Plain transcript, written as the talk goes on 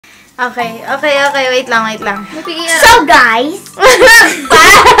Okay. Wait lang. So, guys.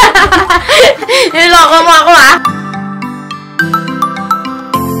 Niloko mo ako, ah.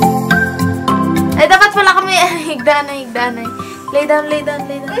 Ay, dapat pala kami higdanay. Lay down.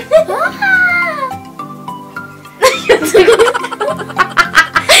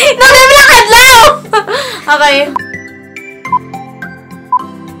 Naglalakad lang! Okay.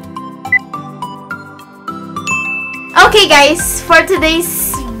 Okay, guys. For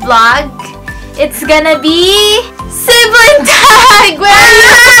today's vlog, it's gonna be sibling tag!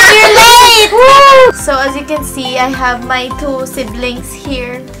 You're late! So, as you can see, I have my 2 siblings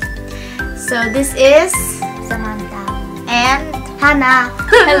here. So, this is Samantha. and Hannah.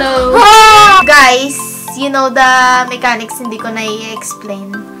 hello. Guys, you know the mechanics, hindi ko na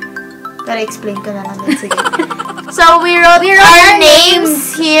i-explain. Pero explain ko na lang din, sige. So, we wrote our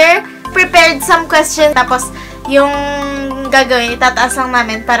names here. Prepared some questions. Tapos, yung gagawin, itataas lang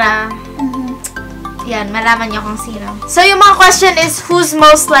namin para yan, malaman nyo kung sino. So, yung mga question is, who's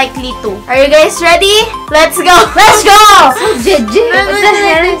most likely to? Are you guys ready? Let's go! Let's go! JJ. What the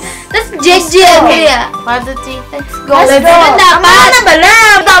hell? That's JJ. Okay, yeah. 1, 2, 3. Let's go. Let's go. Dapat.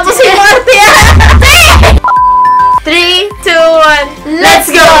 Tapos si Morty. 3, 2, 1. Let's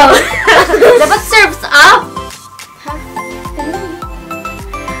go! Dapat serves up.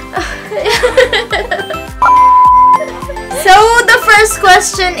 So, the first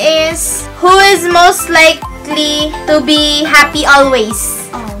question is, who is most likely to be happy always?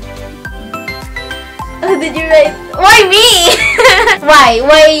 Oh, did you write? Why me? Why?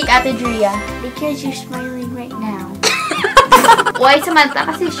 Why Ate Drea? Because you're smiling right now. Why Samantha?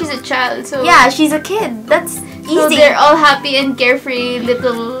 Kasi she's a child, so Yeah, she's a kid. That's easy. so they're all happy and carefree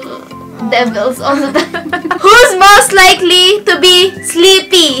little devils all the time. Who's most likely to be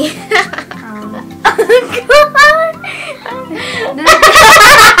sleepy?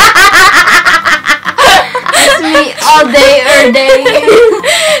 That's me all day or day.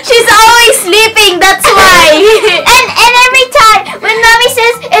 She's always sleeping, that's why. And every time when mommy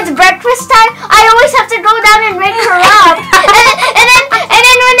says it's breakfast time, I always have to go down and wake her up. and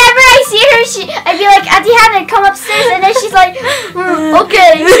then whenever I see her, I'd be like, Auntie Hannah, come upstairs, and then she's like,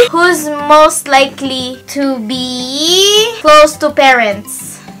 okay. Who's most likely to be close to parents?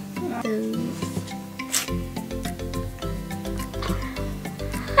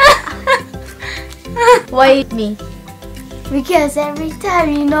 Why me? Because every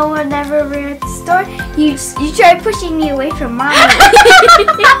time, whenever we're at the store, you try pushing me away from mommy.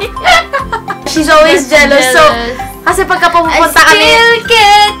 She's always jealous. So, kasi pagka pupunta kami,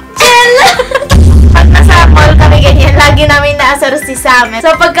 get jealous. pag nasa mall kami ganyan, lagi namin naasar si Sam.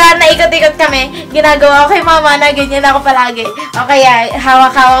 So, pagka naikot-ikot kami, ginagawa ko kay mama na ganyan ako palagi. O kaya,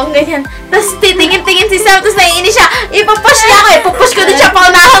 hawak-hawak ganyan. Tapos, titingin-tingin si Sam, tapos naiinis siya. Ipapush niya ako, ipapush ko din siya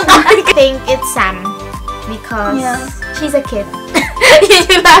paunahan ko. I think it's Sam. Because she's a kid. Yun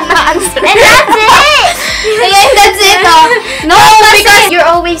yung lahat na answer. And that's it! And that's it, no, because you're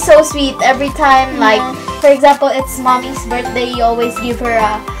always so sweet every time. Like, for example, it's mommy's birthday, you always give her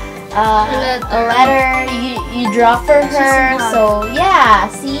a letter, you draw for her. So,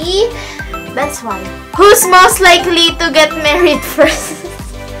 yeah, see? That's why. Who's most likely to get married first?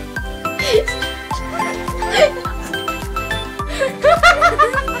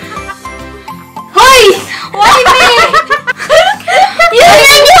 Hoy! Why me? You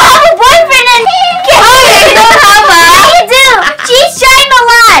have a boyfriend and you don't have a... I do! She's trying to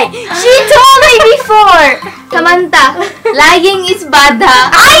lie! She told me before! Samantha, lying is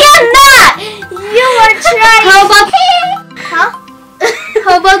bada. I am not! You are trying. How about... Huh?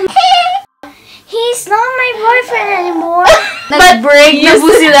 How about... He's not my boyfriend anymore. Nag-break na po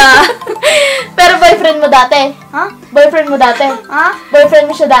sila. Pero boyfriend mo dati? Huh? Boyfriend mo dati? Huh?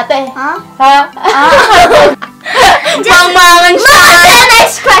 Boyfriend mo siya dati? Huh? Ha? Pangmangan siya.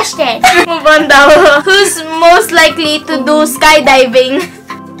 Next question. Move on daw. Who's most likely to do skydiving?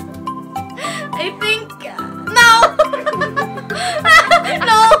 I think... No!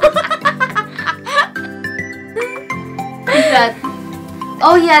 No! Who's that?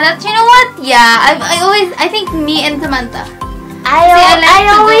 Oh yeah, that's, you know what? Yeah, I think me and Samantha. I to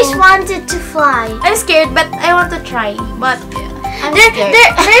always do- wanted to fly. I'm scared, but I want to try. But I'm scared.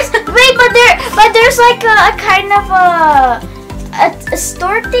 There's like a kind of a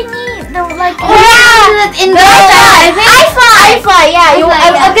store thingy. No, like In the I fly. Yeah,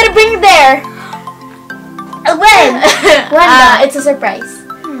 I'm gonna bring you there. When? When? It's a surprise.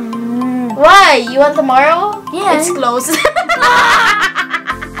 Why? You want tomorrow? Yeah. It's closed.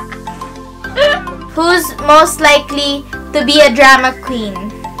 Who's most likely to be a drama queen?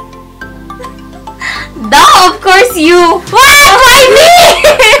 Duh, of course you. What? Why me?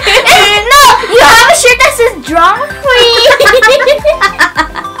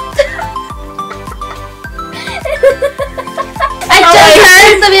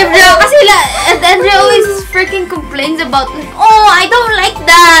 freaking complains about, oh, I don't like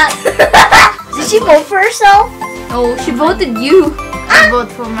that. Did she vote for herself? Oh, she voted you. I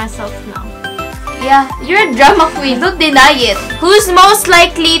vote for myself now. Yeah, you're a drama queen. Don't deny it. Who's most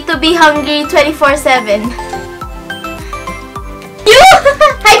likely to be hungry 24/7? You!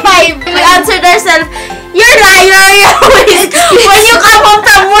 High five! We answered ourselves. You're liar! You always, when you come home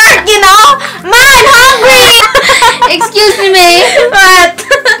from work, you know? Ma, I'm hungry! Excuse me. What?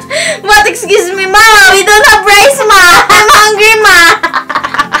 What? Excuse me, ma. We don't have rice, ma. I'm hungry, ma.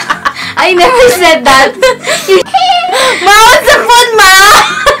 I never said that. Ma, what's the food, ma?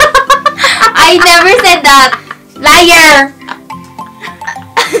 I never said that. Liar.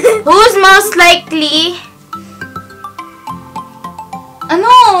 Who's most likely?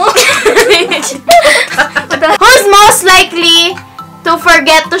 Ano? Who's most likely to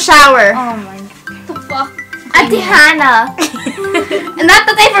forget to shower? Oh my. What the fuck? Ate Hannah. Not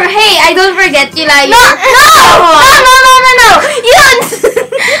the type for, hey, I don't forget you, liar. No! Yun!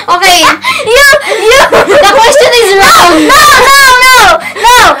 Okay. You. The question is wrong. No.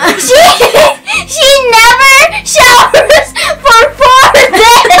 She never showers for 4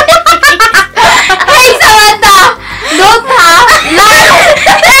 days. Hey, Samantha! Don't have liar.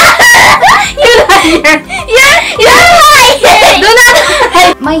 You liar. You're lying. Do not.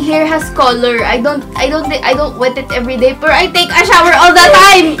 My hair has color. I don't wet it every day, but I take a shower all the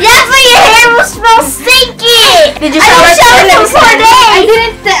time. Yes, but your hair will smell stinky. Did you I shower don't shower for 4 days.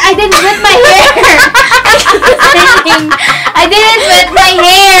 I didn't wet my hair. I didn't wet my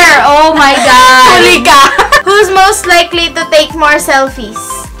hair. Oh my god. Huli ka. Who's most likely to take more selfies?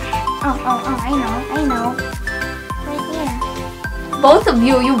 Oh, I know. Right here. Both of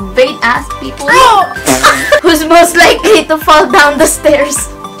you vain ass people. Who's most likely to fall down the stairs?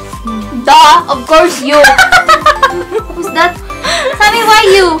 Duh, of course you. Who's that? Sammy, why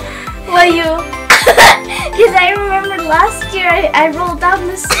you? Why you? Because I remember last year I rolled down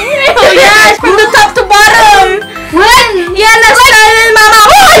the stairs. Oh yeah, from the top to bottom. When? Yeah, last time, mama.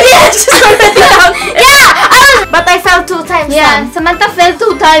 Oh yeah, just went down. Yeah, But I fell 2 times. Yeah, Sam. Samantha fell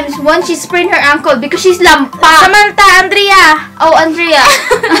 2 times. Once she sprained her ankle because she's lampa. Samantha, Andrea. Oh, Andrea.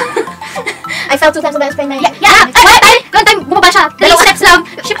 I fell 2 times and I sprained my leg. Yeah, one time bumaba siya. Dalawang steps lang.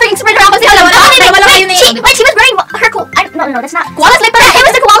 She freaking sprained her ankle. She was wearing her no, that's not koala slippers. It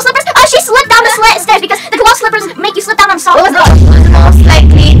was the koala slippers. Oh, she slipped down the stairs because the koala slippers make you slip down on salt. Who's most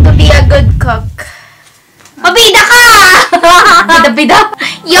likely to be a good cook? Pabida ka! Bida-bida.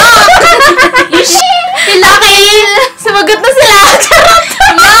 Yo! Sila kayo. Sumagot na sila. Charot.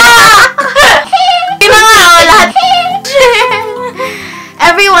 Iba nga, lahat.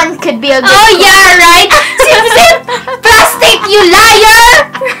 Everyone could be a good Oh, cook. yeah, right? Sip! Plastic, you liar!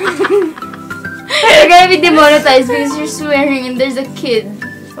 You're gonna be demonetized because you're swearing and there's a kid.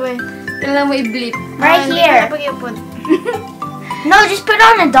 Wait. Kailangan mo i-bleep. Right here. Pag-ipon. No, just put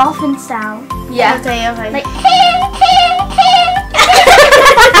on a dolphin sound. Yeah. Okay. Like,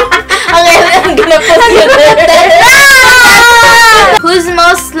 I'm gonna put you there. Who's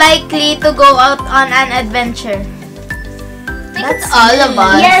most likely to go out on an adventure? That's all of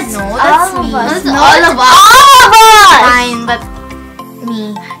us. yes, No, that's all me. of us. That's No, all it's of us. all of us. Fine, but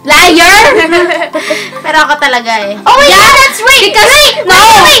me. Liar! Pero ako talaga eh. Oh wait, Yeah, that's wait,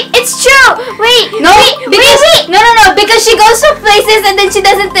 it's true. Wait, No, wait, because wait. no, because she goes to places and then she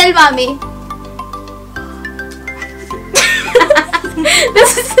doesn't tell mommy.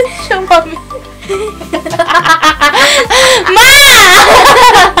 This is your mommy. Ma!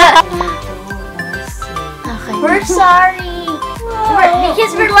 Okay. We're sorry.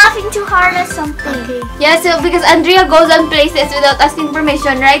 Because we're laughing too hard at something. Okay. Yeah, so because Andrea goes on places without asking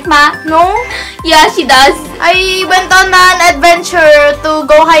permission, right, Ma? No? Yeah, she does. I went on an adventure to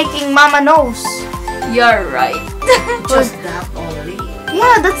go hiking. Mama knows. You're right. Just that only.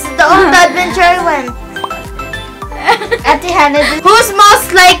 Yeah, that's the only adventure I went. Ate Hannah, Who's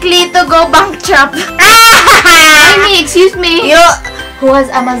most likely to go bankrupt? Amy, excuse me. You who has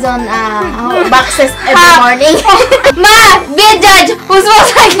Amazon boxes every morning. Ma, be a judge. Who's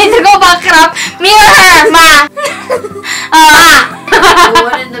most likely to go bankrupt? Me or her, Ma? The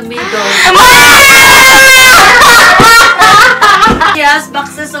one in the middle. She has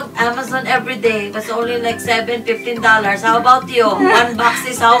boxes of Amazon every day. That's only like $15. How about you? One box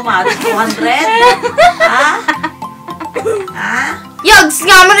is how much? 200? Yogs,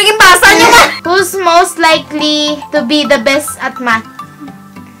 nga mo naging basa niyo. Who's most likely to be the best at math?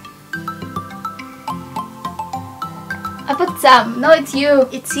 I put Sam. No, it's you.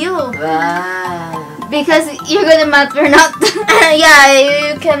 It's you. Wow. Because you're gonna math or not. Yeah,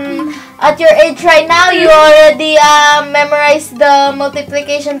 you can. At your age right now, you already memorized the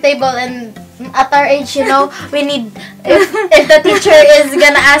multiplication table and at our age, you know, we need, if the teacher is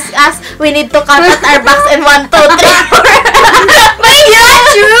gonna ask us, we need to count at our backs in 1, 2, 3, 4. Wait, is that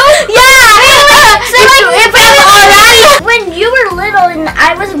true? Yeah! So if I'm alright, when you were little and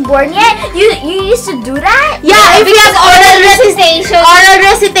I wasn't born yet, you used to do that? Yeah, if you have oral recitation. Oral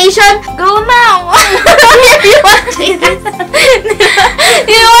recitation, go now. You watching this?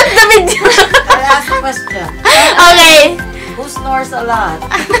 You want the video? I'll ask a question. Okay. Who snores a lot?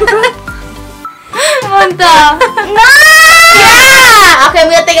 Monta. No! Yeah! Okay,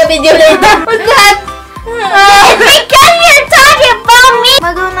 we'll take a video later. What's that? Because you're talking about me!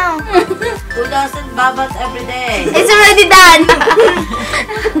 Mago now. Who doesn't babat every day? It's already done.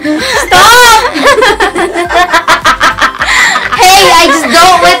 Stop! Hey, I just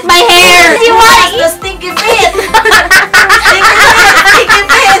don't wet my hair. You want The stinky feet! Stinky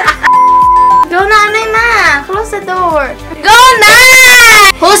feet! Go na, Anay na. Close the door. Go na!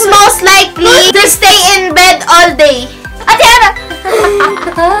 Who's most likely to stay in bed all day? Ate Hana!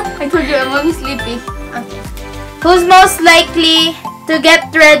 I told you I'm always sleepy. Okay. Who's most likely to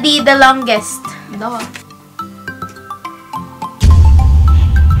get ready the longest? No.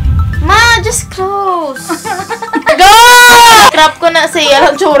 Ma, just close. Go! Crap ko na sa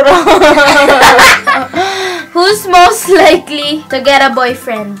iyo, churro. Who's most likely to get a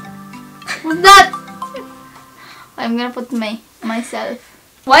boyfriend? What's that? I'm gonna put myself.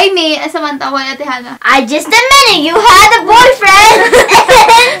 Why me? Samantha, why Ate Hana? I just admitted you had a boyfriend!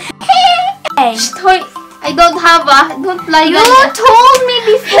 Hoy, I don't have a. Don't lie. You told me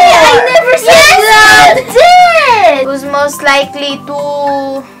before! I never said that. You did! Who's most likely to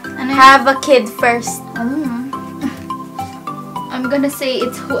Ano yun? have a kid first? I don't know. I'm gonna say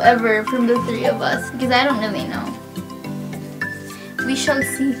it's whoever from the three of us because I don't really know. We shall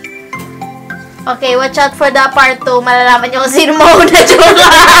see. Okay, watch out for the part 2. Malalaman nyo kung sino mauna.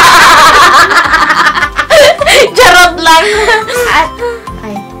 Charot lang.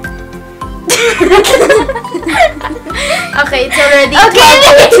 Ay. Okay, it's already Okay,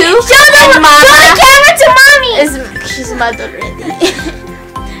 12:02. show the camera to mommy! She's mad already.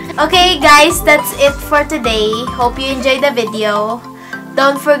 Okay, guys, that's it for today. Hope you enjoyed the video.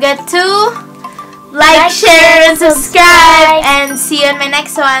 Don't forget to like, share, and subscribe. And see you in my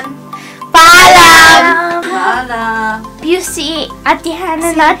next one. Paalam! Lala. You see, Ate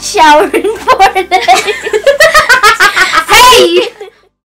Hana not showering for the Hey!